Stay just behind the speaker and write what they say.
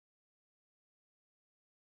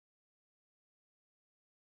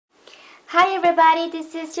Hi everybody,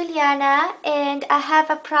 this is Juliana and I have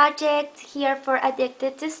a project here for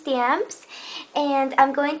Addicted to Stamps, and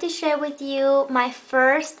I'm going to share with you my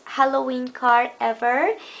first Halloween card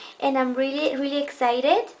ever, and I'm really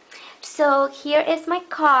excited. So here is my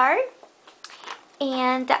card,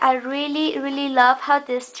 and I really love how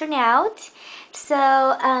this turned out.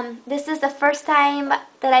 So this is the first time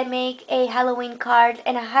that I make a Halloween card,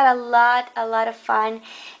 and I had a lot of fun,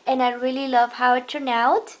 and I really love how it turned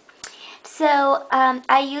out. So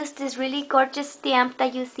I used this really gorgeous stamp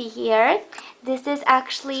that you see here. This is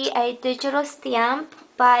actually a digital stamp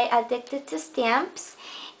by Addicted to Stamps,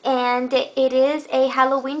 and it is a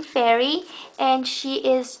Halloween fairy, and she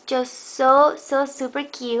is just so super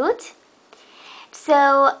cute.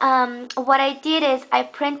 So what I did is I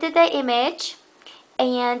printed the image,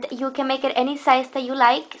 and you can make it any size that you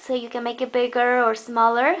like, so you can make it bigger or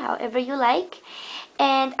smaller, however you like.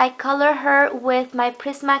 And I color her with my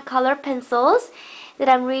Prismacolor pencils that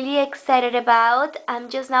I'm really excited about. I'm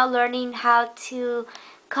just now learning how to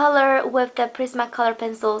color with the Prismacolor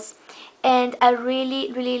pencils, and I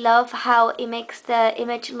really love how it makes the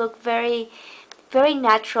image look very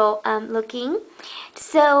natural looking.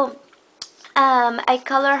 So I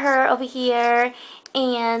color her over here,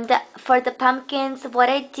 and for the pumpkins what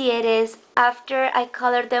I did is after I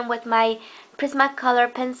colored them with my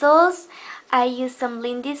Prismacolor pencils, I used some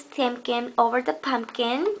Lindy Stamkin over the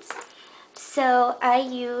pumpkins. So I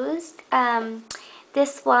used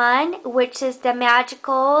this one, which is the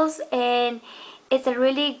Magicals, and it's a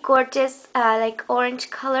really gorgeous like orange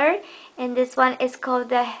color, and this one is called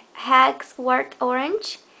the Hagswort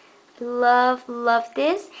Orange. Love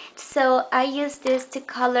this. So I use this to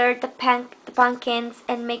color the pumpkins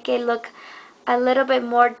and make it look a little bit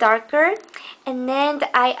more darker, and then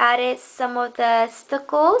I added some of the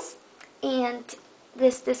stickles and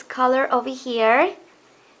this color over here.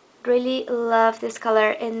 Really love this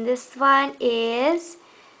color, and this one is,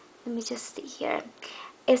 let me just see here,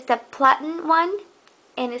 it's the platinum one,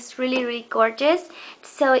 and it's really gorgeous.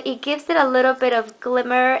 So it gives it a little bit of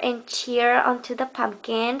glimmer and cheer onto the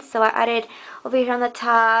pumpkin. So I added over here on the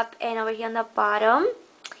top and over here on the bottom,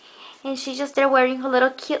 and she's just there wearing her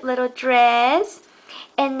little cute little dress.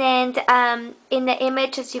 And then in the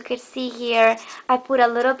image, as you can see here, I put a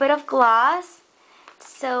little bit of gloss.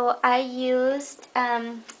 So I used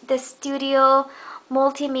the Studio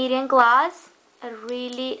Multimedia Gloss. I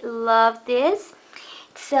really love this.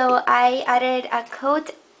 So I added a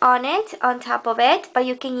coat on it, on top of it, but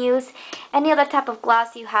you can use any other type of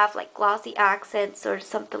gloss you have, like glossy accents or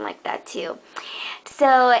something like that too.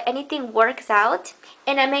 So anything works out.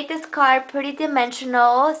 And I made this card pretty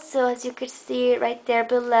dimensional, so as you can see right there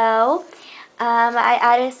below, I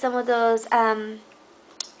added some of those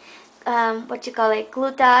what you call it,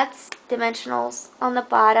 glue dots, dimensionals on the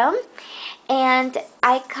bottom. And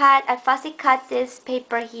I fussy cut this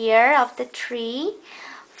paper here of the tree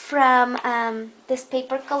from this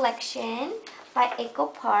paper collection by Echo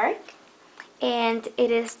Park, and it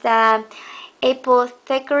is the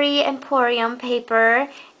Apothecary Emporium paper,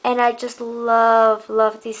 and I just love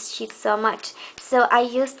this sheet so much. So I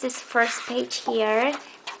used this first page here,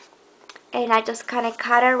 and I just kind of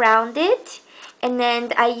cut around it, and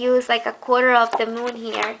then I use like a quarter of the moon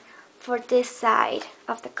here for this side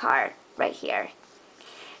of the card right here.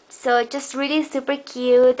 So just really super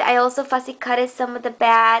cute. I also fussy cutted some of the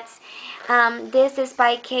bats. This is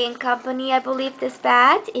by K & Company, I believe, this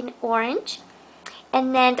bat in orange.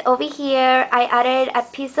 And then over here I added a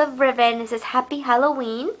piece of ribbon. This is Happy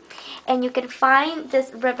Halloween, and you can find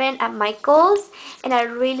this ribbon at Michael's, and I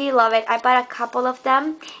really love it. I bought a couple of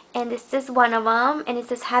them, and this is one of them, and it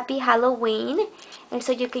says Happy Halloween, and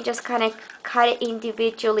so you can just kind of cut it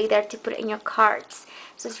individually there to put it in your cards.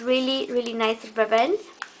 So it's really nice ribbon.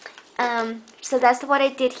 So that's what I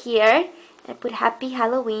did here. I put Happy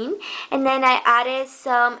Halloween, and then I added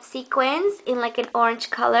some sequins in like an orange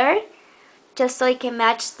color, just so it can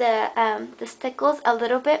match the stickles a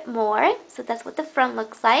little bit more. So that's what the front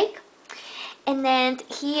looks like. And then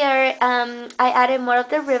here I added more of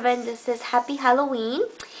the ribbon. This is Happy Halloween.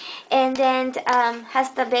 And then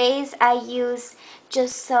as the base, I use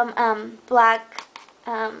just some black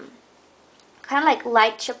kind of like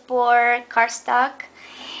light chipboard cardstock.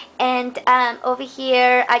 And over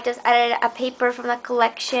here I just added a paper from the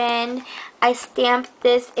collection. I stamped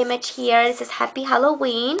this image here. This is Happy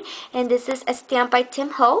Halloween, and this is a stamp by Tim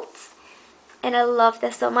Holtz, and I love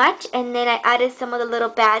this so much. And then I added some of the little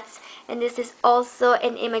bats, and this is also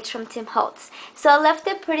an image from Tim Holtz. So I left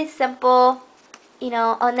it pretty simple, you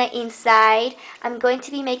know, on the inside. I'm going to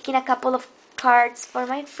be making a couple of cards for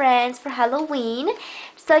my friends for Halloween.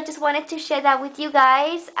 So I just wanted to share that with you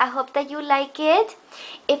guys. I hope that you like it.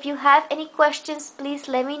 If you have any questions, please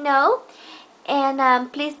let me know. And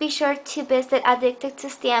please be sure to visit Addicted to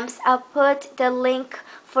Stamps. I'll put the link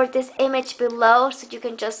for this image below so you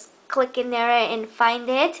can just click in there and find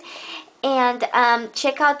it. And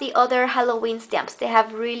check out the other Halloween stamps. They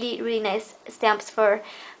have really nice stamps for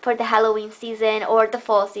the Halloween season or the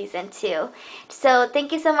fall season too. So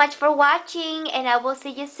thank you so much for watching, and I will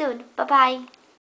see you soon. Bye bye.